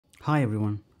Hi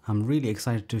everyone, I'm really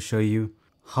excited to show you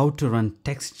how to run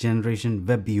text generation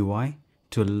web UI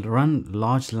to run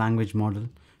large language model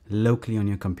locally on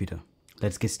your computer.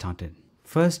 Let's get started.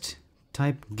 First,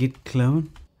 type git clone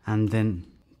and then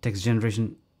text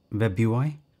generation web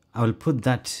UI. I will put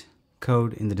that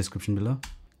code in the description below.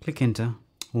 Click enter.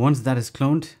 Once that is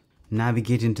cloned,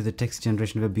 navigate into the text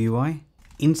generation web UI.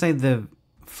 Inside the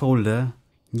folder,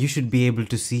 you should be able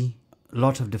to see a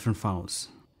lot of different files.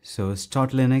 So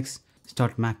start Linux,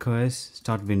 start macOS,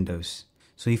 start Windows.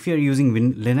 So if you're using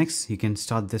Linux, you can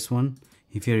start this one.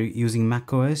 If you're using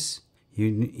macOS,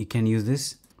 you can use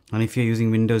this. And if you're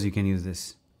using Windows, you can use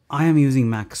this. I am using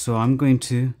Mac, so I'm going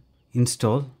to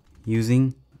install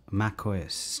using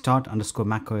macOS,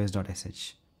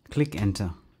 start_macOS.sh. Click enter.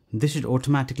 This should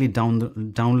automatically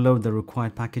download the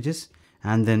required packages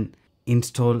and then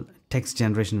install text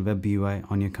generation web UI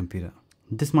on your computer.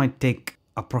 This might take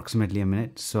approximately a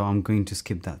minute, so I'm going to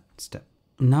skip that step.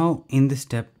 Now in this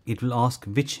step, it will ask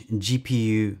which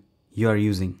GPU you are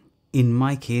using. In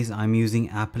my case, I'm using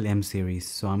Apple M series,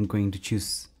 so I'm going to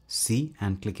choose C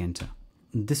and click enter.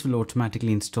 This will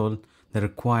automatically install the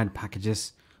required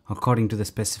packages according to the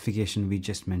specification we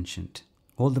just mentioned.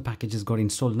 All the packages got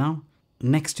installed now.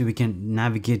 Next, we can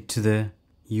navigate to the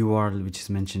URL which is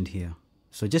mentioned here.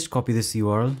 So just copy this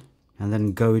URL and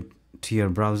then go to your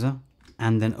browser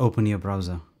and then open your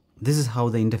browser. This is how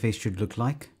the interface should look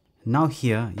like. Now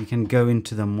here you can go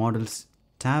into the models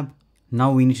tab.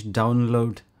 Now we need to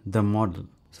download the model.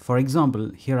 So for example,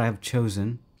 here I have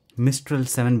chosen Mistral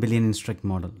 7 billion instruct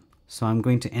model. So I'm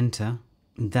going to enter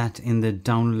that in the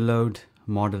download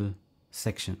model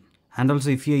section. And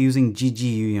also if you're using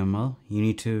GGUML, you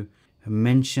need to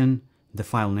mention the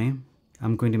file name.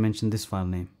 I'm going to mention this file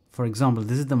name. For example,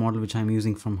 this is the model which I'm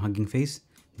using from Hugging Face.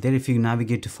 There, if you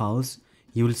navigate to files,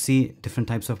 you will see different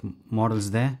types of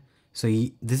models there. So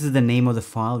this is the name of the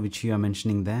file which you are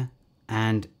mentioning there.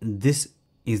 And this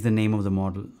is the name of the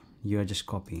model you are just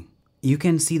copying. You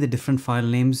can see the different file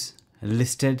names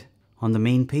listed on the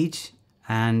main page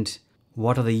and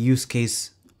what are the use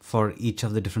case for each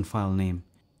of the different file name.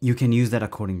 You can use that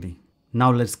accordingly.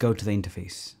 Now let's go to the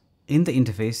interface. In the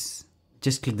interface,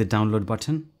 just click the download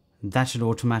button. That should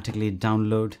automatically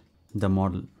download the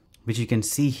model, which you can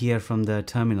see here from the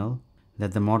terminal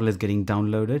that the model is getting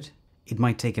downloaded. It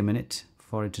might take a minute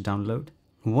for it to download.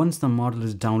 Once the model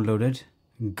is downloaded,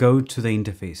 go to the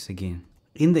interface again.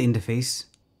 In the interface,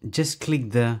 just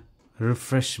click the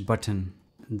refresh button.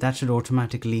 That should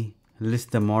automatically list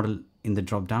the model in the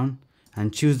drop down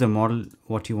and choose the model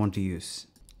what you want to use.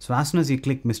 So as soon as you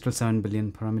click Mistral 7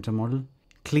 billion parameter model,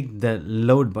 click the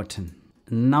load button.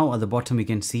 Now at the bottom you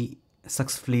can see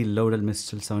successfully loaded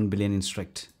Mistral 7 billion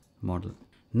instruct model.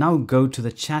 Now go to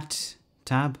the chat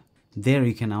tab. There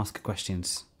you can ask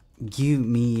questions. Give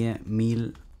me a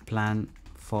meal plan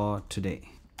for today.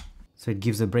 So it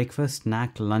gives a breakfast,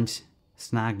 snack, lunch,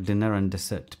 snack, dinner and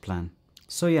dessert plan.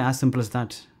 So yeah, as simple as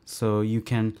that. So you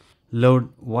can load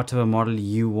whatever model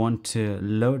you want to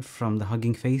load from the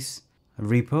Hugging Face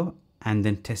repo and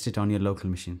then test it on your local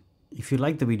machine. If you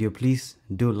like the video, please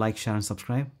do like, share and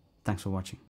subscribe. Thanks for watching.